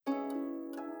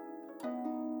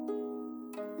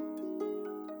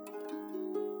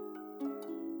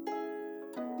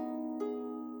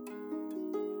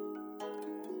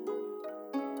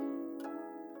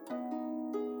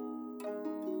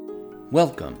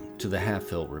Welcome to the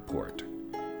Halfhill Report.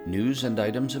 News and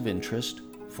items of interest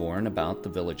for and about the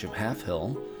village of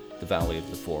Halfhill, the Valley of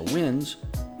the Four Winds,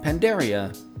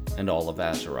 Pandaria, and all of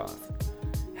Azeroth.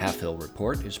 Halfhill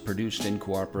Report is produced in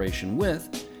cooperation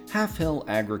with Halfhill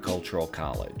Agricultural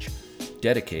College,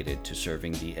 dedicated to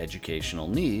serving the educational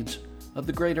needs of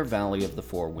the greater Valley of the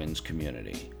Four Winds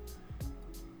community.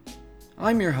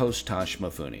 I'm your host, Tosh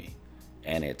Mafuni,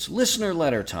 and it's listener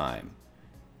letter time.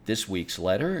 This week's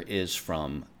letter is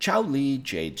from Chow Lee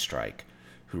Jadestrike,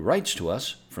 who writes to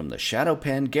us from the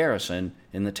Shadowpan Garrison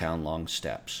in the Townlong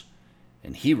Steppes.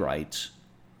 And he writes,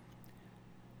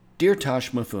 Dear Tosh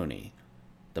Mafuni,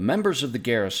 the members of the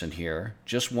garrison here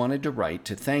just wanted to write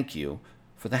to thank you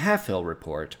for the Halfhill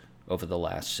Report over the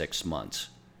last 6 months.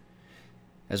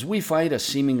 As we fight a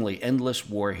seemingly endless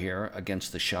war here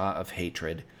against the Shah of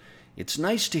Hatred, it's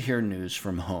nice to hear news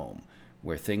from home,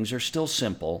 where things are still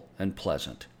simple and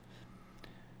pleasant.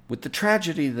 With the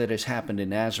tragedy that has happened in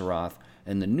Azeroth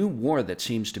and the new war that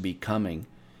seems to be coming,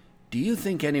 do you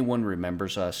think anyone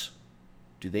remembers us?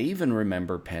 Do they even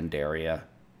remember Pandaria?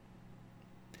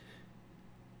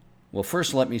 Well,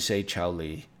 first let me say, Chow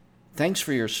Lee, thanks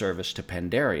for your service to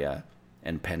Pandaria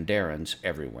and Pandarans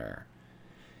everywhere.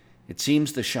 It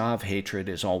seems the Shah of Hatred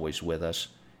is always with us,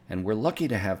 and we're lucky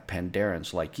to have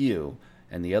Pandarans like you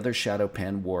and the other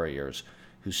Shadowpan warriors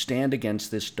who stand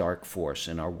against this dark force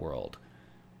in our world.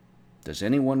 Does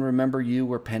anyone remember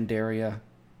you or Pandaria?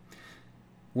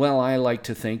 Well, I like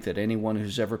to think that anyone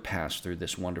who's ever passed through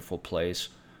this wonderful place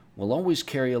will always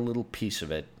carry a little piece of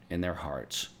it in their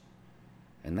hearts.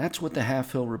 And that's what the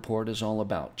Halfhill Report is all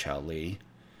about, Chow Lee.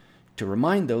 To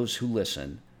remind those who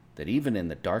listen that even in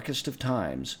the darkest of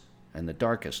times and the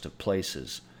darkest of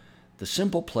places, the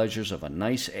simple pleasures of a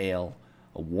nice ale,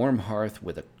 a warm hearth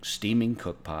with a steaming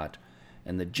cookpot,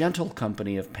 and the gentle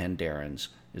company of Pandarans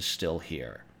is still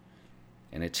here.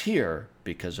 And it's here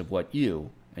because of what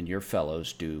you and your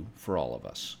fellows do for all of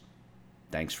us.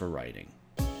 Thanks for writing.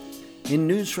 In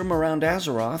news from around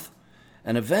Azeroth,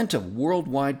 an event of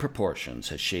worldwide proportions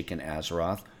has shaken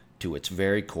Azeroth to its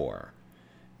very core.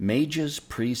 Mages,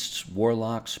 priests,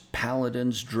 warlocks,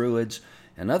 paladins, druids,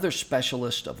 and other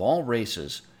specialists of all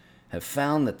races have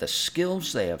found that the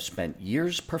skills they have spent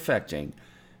years perfecting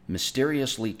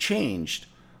mysteriously changed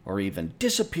or even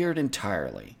disappeared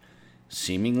entirely,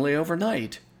 seemingly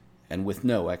overnight and with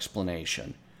no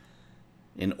explanation.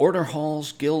 In order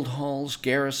halls, guild halls,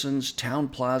 garrisons, town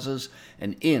plazas,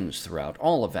 and inns throughout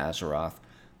all of Azeroth,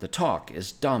 the talk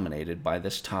is dominated by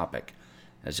this topic,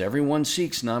 as everyone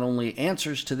seeks not only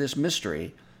answers to this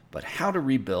mystery, but how to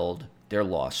rebuild their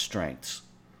lost strengths.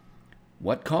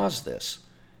 What caused this?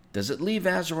 Does it leave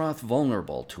Azeroth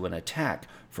vulnerable to an attack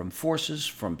from forces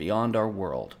from beyond our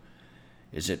world?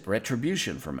 Is it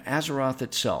retribution from Azeroth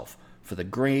itself for the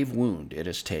grave wound it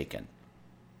has taken?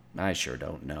 I sure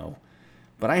don't know.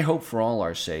 But I hope for all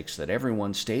our sakes that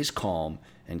everyone stays calm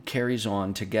and carries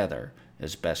on together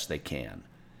as best they can.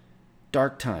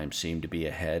 Dark times seem to be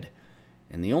ahead,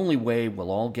 and the only way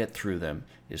we'll all get through them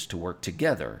is to work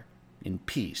together in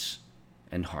peace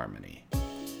and harmony.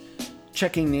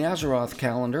 Checking the Azeroth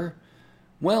calendar,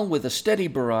 well, with a steady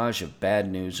barrage of bad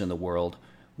news in the world,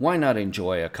 why not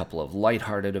enjoy a couple of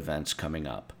lighthearted events coming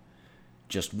up?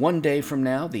 Just one day from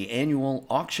now, the annual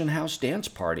Auction House Dance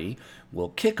Party will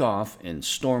kick off in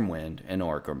Stormwind and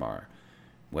Orgrimmar.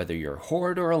 Whether you're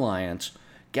Horde or Alliance,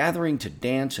 gathering to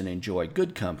dance and enjoy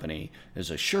good company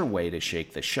is a sure way to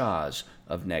shake the shahs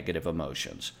of negative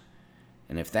emotions.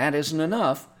 And if that isn't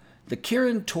enough, the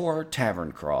Kirin Tor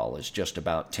Tavern Crawl is just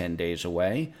about 10 days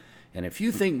away, and if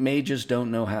you think mages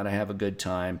don't know how to have a good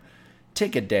time,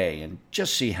 take a day and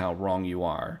just see how wrong you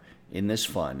are in this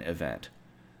fun event.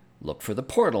 Look for the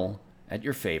portal at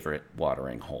your favorite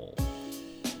watering hole.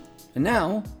 And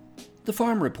now, the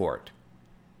farm report.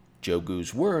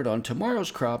 Jogu's word on tomorrow's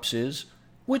crops is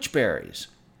witchberries.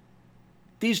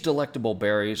 These delectable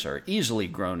berries are easily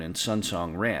grown in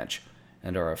Sunsong Ranch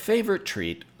and are a favorite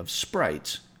treat of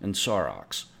sprites and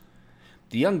Saurochs.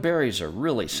 The young berries are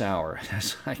really sour,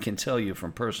 as I can tell you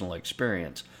from personal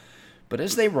experience, but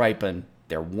as they ripen,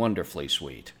 they're wonderfully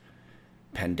sweet.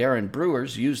 Pandaran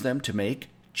brewers use them to make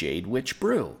Jade Witch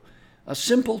Brew, a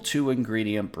simple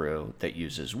 2-ingredient brew that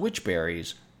uses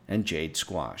witchberries and jade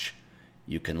squash.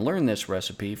 You can learn this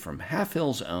recipe from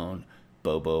Halfhill's own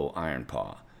Bobo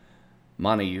Ironpaw.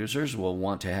 Mana users will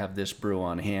want to have this brew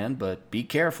on hand, but be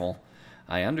careful.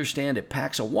 I understand it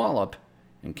packs a wallop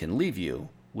and can leave you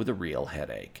with a real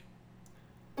headache.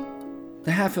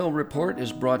 The Halfhill Report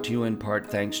is brought to you in part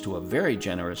thanks to a very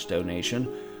generous donation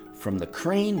from the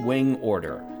Crane Wing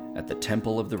Order at the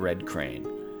Temple of the Red Crane.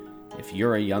 If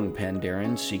you're a young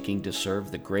Pandaren seeking to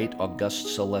serve the great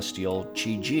august celestial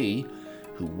Chi-Ji,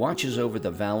 who watches over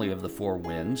the Valley of the Four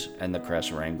Winds and the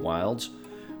Kresarang Wilds,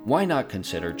 why not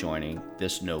consider joining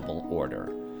this noble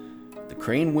order? The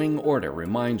Crane Wing Order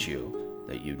reminds you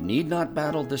that you need not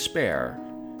battle despair,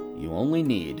 you only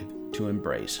need to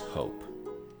embrace hope.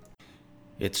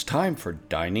 It's time for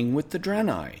Dining with the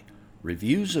Draenei,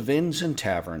 reviews of inns and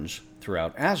taverns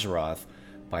throughout Azeroth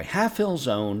by Halfhill's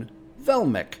own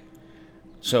Velmic.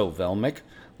 So, Velmic,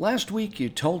 last week you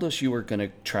told us you were going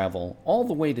to travel all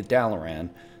the way to Dalaran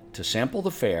to sample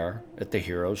the fare at the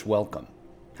Hero's Welcome.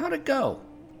 How'd it go?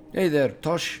 Hey there,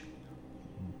 Tosh.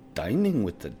 Dining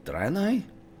with the Draenei?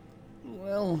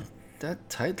 Well, that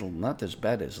title not as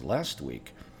bad as last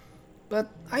week.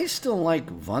 But I still like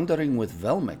Wandering with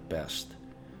Velmic best.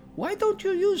 Why don't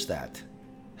you use that?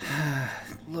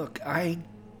 Look, I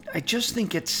just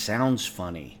think it sounds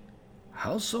funny.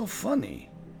 How so funny?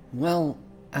 Well,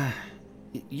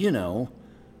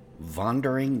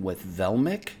 Wandering with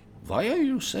Velmic? Why are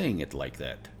you saying it like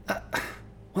that?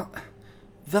 Well,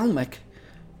 Velmic,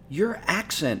 your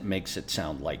accent makes it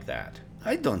sound like that.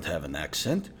 I don't have an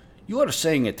accent. You are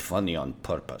saying it funny on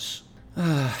purpose.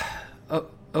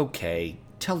 Okay,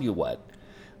 tell you what.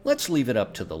 Let's leave it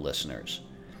up to the listeners.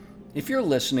 If you're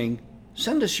listening,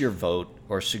 send us your vote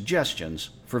or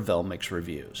suggestions for Velmic's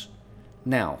reviews.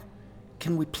 Now,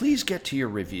 can we please get to your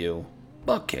review?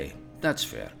 Okay, that's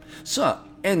fair. So,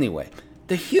 anyway,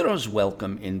 the Hero's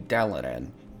Welcome in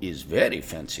Dalaran is very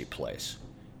fancy place.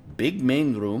 Big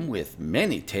main room with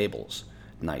many tables,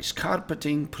 nice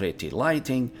carpeting, pretty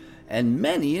lighting, and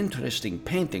many interesting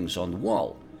paintings on the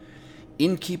wall.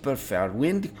 Innkeeper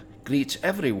Fairwind greets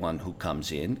everyone who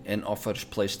comes in and offers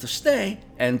place to stay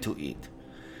and to eat.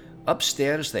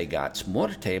 Upstairs they got more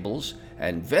tables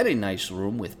and very nice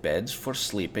room with beds for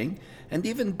sleeping and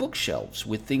even bookshelves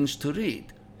with things to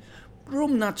read.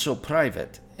 Room not so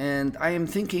private, and I am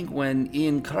thinking when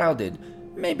in crowded,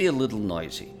 maybe a little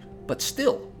noisy, but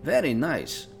still very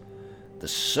nice. The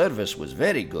service was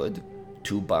very good,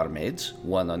 2 barmaids,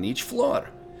 1 on each floor,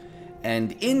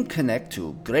 and in connect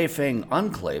to Greyfang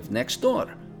Enclave next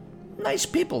door. Nice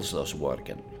peoples those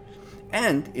working.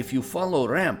 And if you follow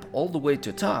ramp all the way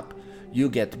to top, you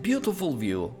get beautiful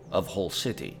view of whole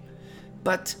city.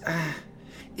 But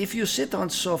if you sit on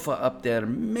sofa up there,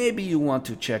 maybe you want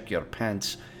to check your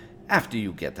pants after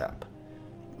you get up.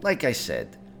 Like I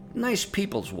said, nice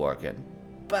people's working,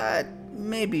 but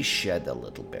maybe shed a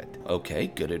little bit. Okay,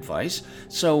 good advice.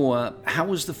 So, how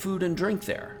was the food and drink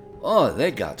there? Oh, they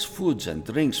got foods and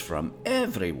drinks from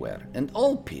everywhere and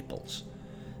all peoples.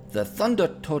 The Thunder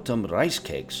Totem rice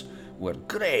cakes were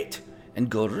great and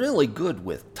go really good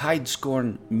with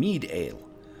Tidescorn mead ale.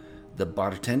 The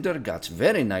bartender got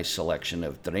very nice selection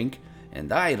of drink,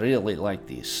 and I really like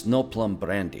the Snowplum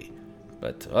brandy.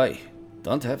 But I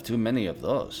don't have too many of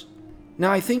those.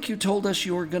 Now, I think you told us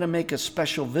you were going to make a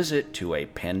special visit to a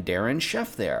Pandaren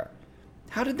chef there.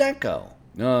 How did that go?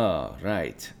 Oh,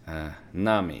 right.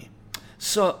 Nami.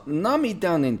 So, Nami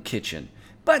down in kitchen.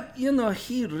 But,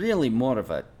 he really more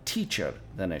of a teacher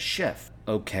than a chef.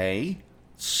 Okay.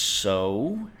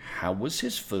 So, how was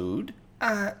his food?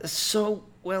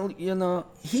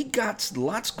 He got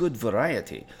lots good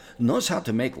variety. Knows how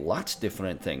to make lots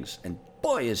different things. And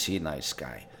boy, is he a nice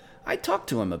guy. I talked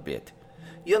to him a bit.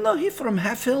 He from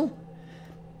Halfhill?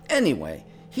 Anyway,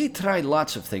 he tried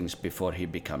lots of things before he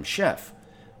become chef.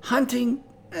 Hunting,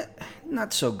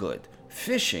 not so good.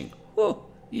 Fishing,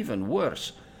 even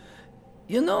worse.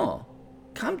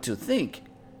 Come to think,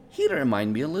 he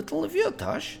remind me a little of you,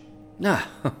 Tosh.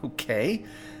 Okay.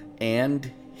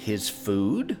 And his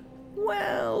food?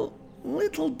 Well,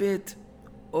 little bit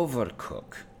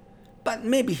overcook. But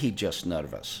maybe he just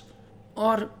nervous.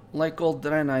 Or, like old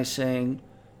Draenei saying,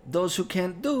 those who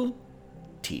can't do,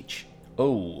 teach.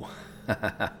 Oh,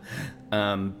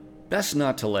 best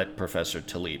not to let Professor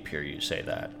Talib hear you say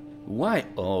that. Why?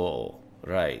 Oh,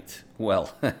 right.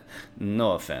 Well,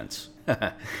 no offense.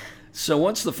 So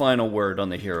what's the final word on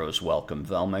the Hero's Welcome,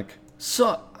 Velmic?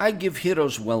 So, I give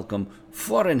Hero's Welcome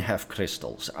 4.5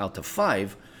 crystals out of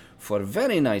 5 for a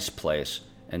very nice place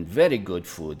and very good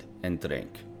food and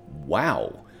drink.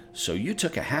 Wow, so you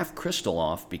took a half crystal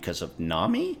off because of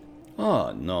Nami?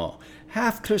 Oh, no,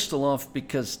 half crystal off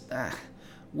because,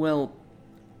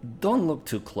 don't look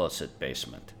too close at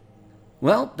basement.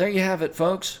 Well, there you have it,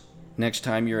 folks. Next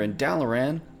time you're in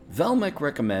Dalaran, Velmic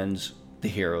recommends the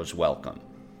Hero's Welcome.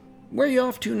 Where are you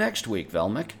off to next week,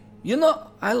 Velmic?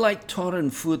 I like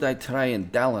Tauren food I try in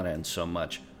Dalaran so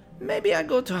much. Maybe I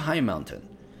go to High Mountain.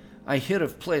 I hear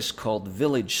of place called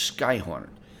Village Skyhorn.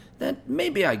 Then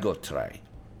maybe I go try.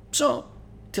 So,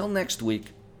 Till next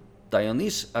week,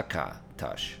 Dionys Aka,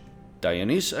 Tash.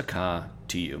 Dionys Aka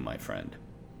to you, my friend.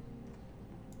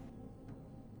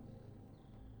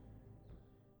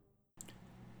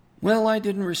 Well, I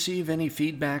didn't receive any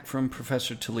feedback from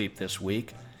Professor Talib this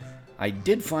week. I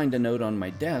did find a note on my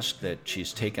desk that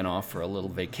she's taken off for a little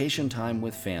vacation time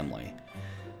with family.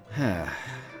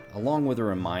 Along with a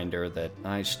reminder that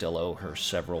I still owe her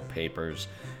several papers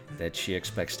that she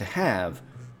expects to have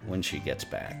when she gets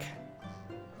back.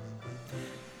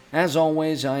 As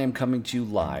always, I am coming to you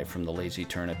live from the Lazy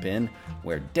Turnip Inn,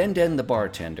 where Den Den the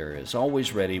bartender is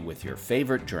always ready with your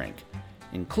favorite drink,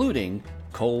 including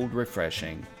cold,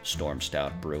 refreshing Storm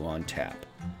Stout brew on tap.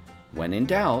 When in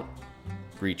doubt,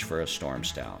 reach for a Storm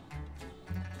Stout.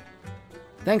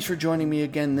 Thanks for joining me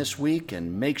again this week,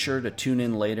 and make sure to tune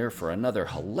in later for another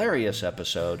hilarious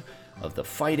episode of the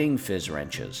Fighting Fizz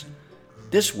Wrenches.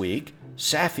 This week,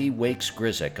 Safi wakes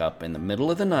Grizzik up in the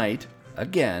middle of the night,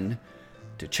 again,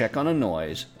 to check on a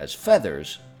noise as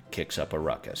Feathers kicks up a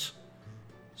ruckus.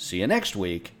 See you next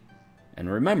week,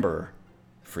 and remember,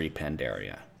 free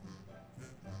Pandaria.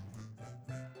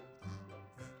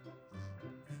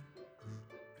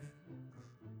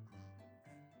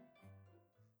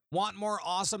 Want more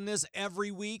awesomeness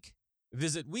every week?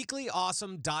 Visit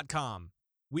weeklyawesome.com.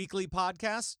 Weekly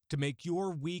podcasts to make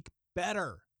your week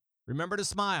better. Remember to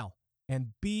smile and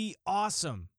be awesome.